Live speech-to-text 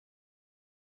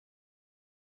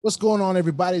What's going on,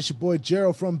 everybody? It's your boy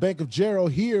Gerald from Bank of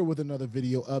Gerald here with another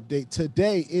video update.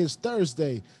 Today is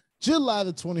Thursday, July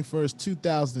the 21st,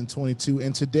 2022.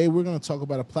 And today we're going to talk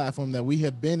about a platform that we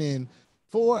have been in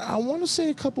for, I want to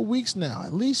say, a couple weeks now,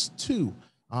 at least two.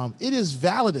 It is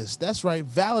Validus. That's right,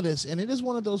 Validus. And it is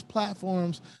one of those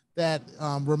platforms that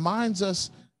reminds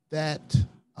us that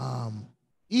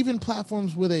even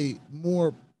platforms with a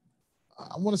more,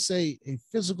 I want to say, a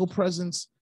physical presence,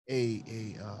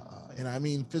 and I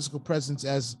mean physical presence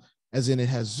as in it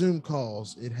has Zoom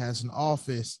calls, it has an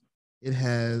office, it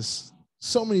has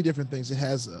so many different things. It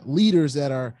has leaders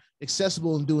that are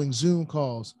accessible in doing Zoom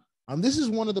calls. This is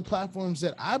one of the platforms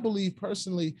that I believe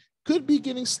personally could be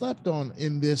getting slept on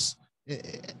in this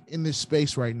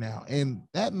space right now, and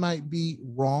that might be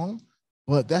wrong,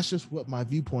 but that's just what my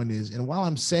viewpoint is. And while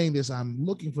I'm saying this, I'm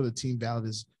looking for the Team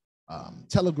Validus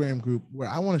Telegram group where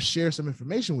I want to share some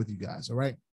information with you guys. All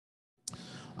right.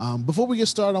 Before we get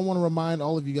started, I want to remind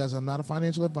all of you guys, I'm not a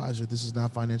financial advisor. This is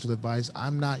not financial advice.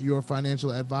 I'm not your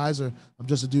financial advisor. I'm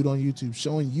just a dude on YouTube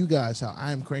showing you guys how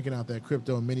I am cranking out that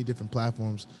crypto on many different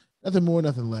platforms. Nothing more,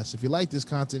 nothing less. If you like this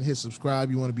content, hit subscribe.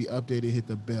 You want to be updated, hit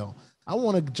the bell. I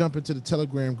want to jump into the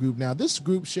Telegram group. Now, this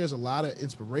group shares a lot of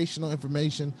inspirational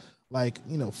information. Like,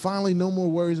 finally, no more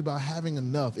worries about having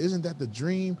enough. Isn't that the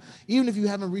dream? Even if you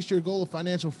haven't reached your goal of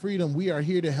financial freedom, we are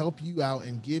here to help you out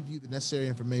and give you the necessary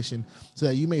information so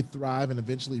that you may thrive and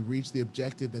eventually reach the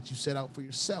objective that you set out for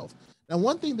yourself. Now,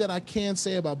 one thing that I can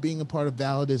say about being a part of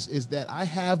Validus is that I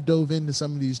have dove into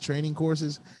some of these training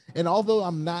courses. And although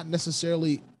I'm not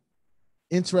necessarily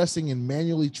interested in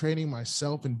manually training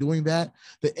myself and doing that,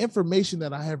 the information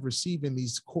that I have received in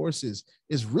these courses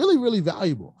is really, really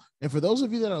valuable. And for those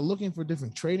of you that are looking for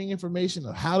different trading information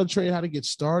of how to trade, how to get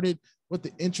started, what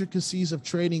the intricacies of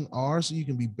trading are, so you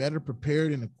can be better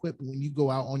prepared and equipped when you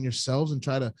go out on yourselves and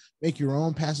try to make your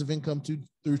own passive income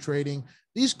through trading,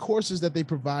 these courses that they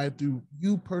provide through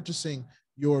you purchasing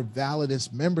your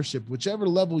Validus membership, whichever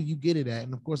level you get it at.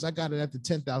 And of course, I got it at the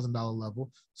 $10,000 level.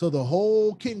 So the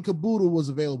whole kit and caboodle was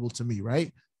available to me,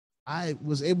 right? I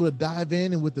was able to dive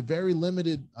in, and with the very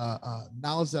limited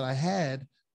knowledge that I had,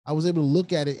 I was able to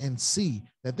look at it and see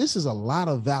that this is a lot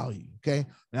of value, okay?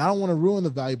 And I don't want to ruin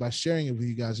the value by sharing it with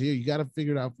you guys here. You got to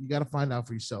figure it out. You got to find out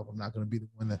for yourself. I'm not going to be the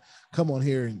one to come on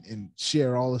here and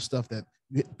share all the stuff that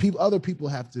other people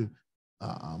have to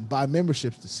buy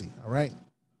memberships to see, all right?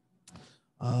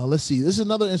 Let's see. This is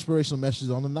another inspirational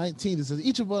message on the 19th. It says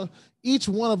each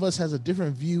one of us has a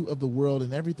different view of the world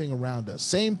and everything around us.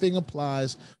 Same thing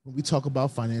applies when we talk about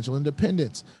financial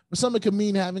independence. For some, it can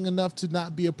mean having enough to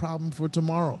not be a problem for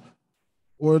tomorrow,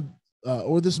 or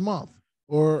this month.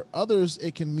 Or others,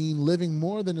 it can mean living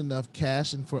more than enough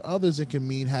cash, and for others, it can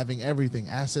mean having everything,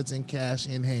 assets and cash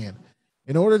in hand,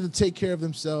 in order to take care of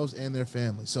themselves and their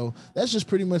family. So that's just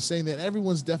pretty much saying that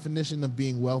everyone's definition of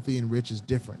being wealthy and rich is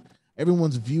different.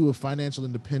 Everyone's view of financial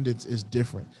independence is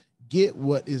different. Get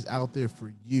what is out there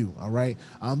for you, all right?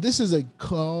 This is a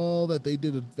call that they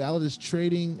did, a Validus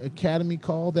Trading Academy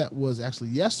call that was actually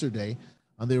yesterday.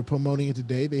 They were promoting it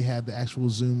today. They had the actual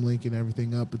Zoom link and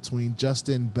everything up between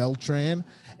Justin Beltran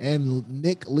and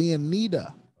Nick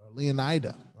Leonida,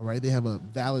 all right? They have a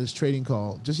Validus trading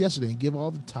call just yesterday and give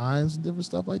all the times and different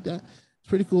stuff like that. It's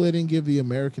pretty cool they didn't give the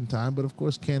American time, but of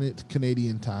course,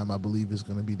 Canadian time, I believe, is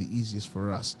going to be the easiest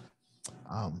for us.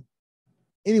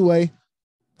 Anyway,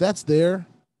 that's there.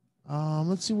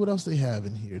 Let's see what else they have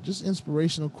in here. Just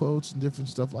inspirational quotes and different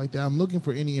stuff like that. I'm looking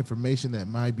for any information that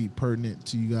might be pertinent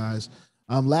to you guys.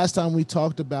 Last time we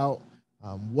talked about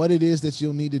what it is that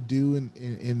you'll need to do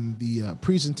in the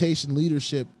presentation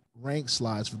leadership rank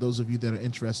slides for those of you that are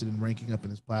interested in ranking up in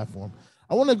this platform.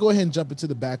 I want to go ahead and jump into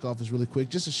the back office really quick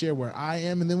just to share where I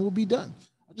am, and then we'll be done.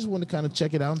 I just want to kind of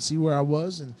check it out and see where I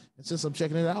was. And since I'm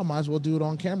checking it out, might as well do it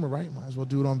on camera, right? Might as well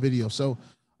do it on video. So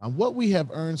what we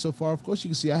have earned so far, of course, you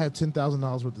can see I have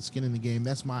 $10,000 worth of skin in the game.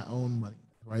 That's my own money,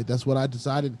 right? That's what I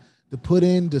decided to put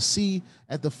in to see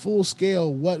at the full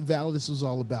scale what Validus was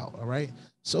all about, all right?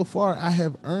 So far, I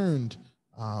have earned,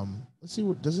 let's see,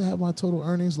 what does it have my total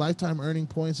earnings? Lifetime earning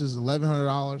points is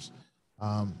 $1,100.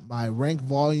 My rank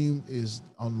volume is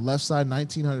on the left side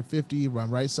 1,950, on the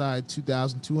right side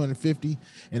 2,250.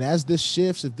 And as this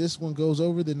shifts, if this one goes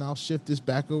over, then I'll shift this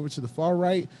back over to the far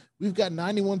right. We've got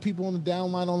 91 people on the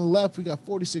downline on the left. We got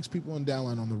 46 people on the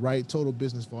downline on the right. Total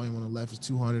business volume on the left is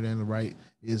 200 and the right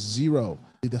is 0.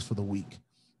 That's for the week.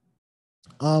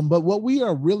 But what we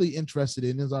are really interested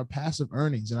in is our passive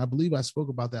earnings. And I believe I spoke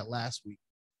about that last week.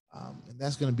 And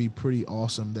that's going to be pretty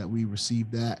awesome that we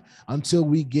receive that until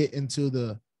we get into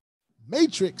the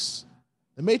matrix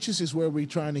The matrix is where we're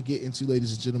trying to get into,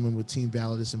 ladies and gentlemen, with Team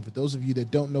Validus. And for those of you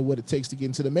that don't know what it takes to get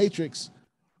into the matrix,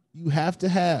 you have to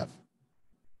have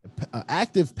an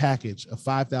active package of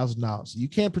 $5,000. You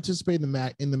can't participate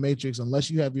in the matrix unless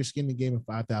you have your skin in the game of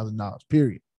 $5,000,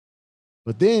 period.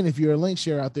 But then if you're a link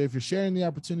share out there, if you're sharing the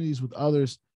opportunities with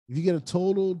others, if you get a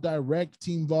total direct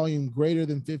team volume greater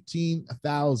than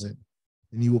 15,000,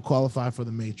 then you will qualify for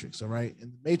the matrix. All right.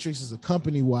 And the matrix is a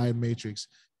company-wide matrix,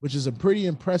 which is a pretty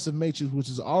impressive matrix, which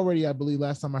is already, I believe,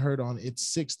 last time I heard, on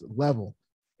its 6th level.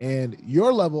 And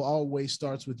your level always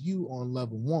starts with you on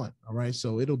level 1. All right.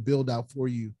 So it'll build out for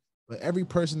you. But every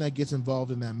person that gets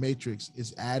involved in that matrix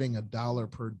is adding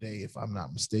 $1 per day, if I'm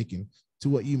not mistaken, to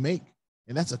what you make.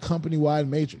 And that's a company-wide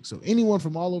matrix. So anyone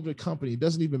from all over the company, it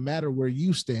doesn't even matter where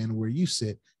you stand, where you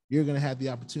sit, you're going to have the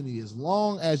opportunity as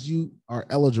long as you are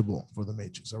eligible for the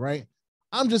matrix. All right.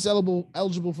 I'm just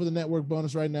eligible for the network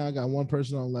bonus right now. I got one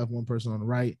person on the left, one person on the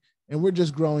right, and we're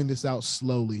just growing this out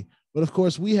slowly. But of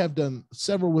course, we have done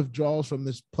several withdrawals from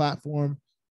this platform.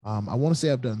 I want to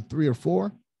say I've done 3 or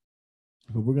 4,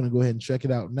 but we're going to go ahead and check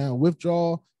it out now.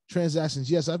 Withdrawal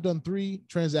transactions. Yes, I've done 3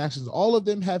 transactions. All of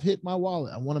them have hit my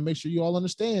wallet. I want to make sure you all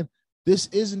understand this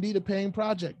is indeed a paying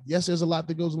project. Yes, there's a lot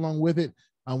that goes along with it.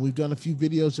 We've done a few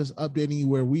videos just updating you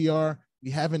where we are. We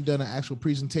haven't done an actual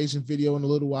presentation video in a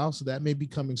little while, so that may be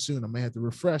coming soon. I may have to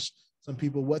refresh some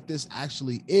people what this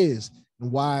actually is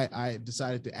and why I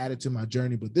decided to add it to my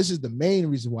journey. But this is the main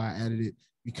reason why I added it,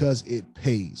 because it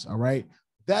pays. All right.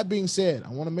 That being said, I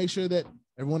want to make sure that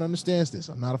everyone understands this.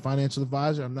 I'm not a financial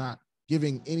advisor. I'm not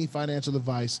giving any financial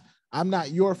advice. I'm not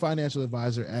your financial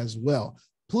advisor as well.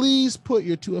 Please put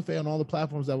your 2FA on all the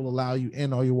platforms that will allow you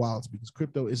and all your wallets, because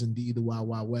crypto is indeed the wild,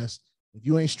 wild west. If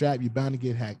you ain't strapped, you're bound to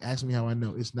get hacked. Ask me how I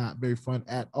know. It's not very fun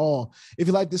at all. If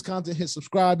you like this content, hit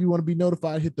subscribe. You want to be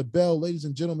notified, hit the bell. Ladies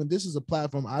and gentlemen, this is a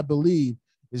platform I believe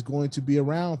is going to be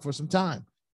around for some time.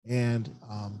 And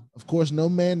of course, no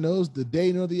man knows the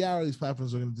day nor the hour these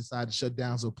platforms are going to decide to shut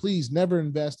down. So please never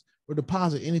invest or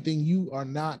deposit anything you are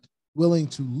not willing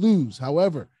to lose.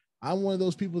 However, I'm one of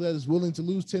those people that is willing to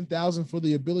lose 10,000 for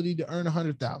the ability to earn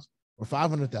 100,000 or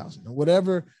 500,000 or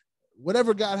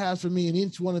whatever God has for me in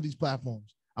each one of these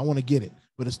platforms. I want to get it,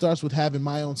 but it starts with having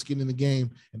my own skin in the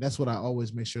game. And that's what I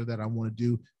always make sure that I want to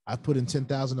do. I put in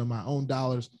 10,000 of my own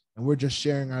dollars, and we're just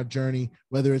sharing our journey,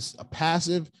 whether it's a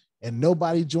passive and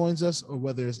nobody joins us, or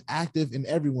whether it's active and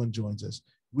everyone joins us.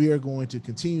 We are going to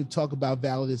continue to talk about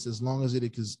Validus as long as it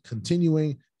is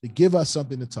continuing to give us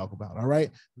something to talk about. All right.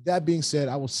 With that being said,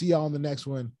 I will see y'all on the next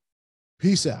one.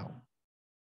 Peace out.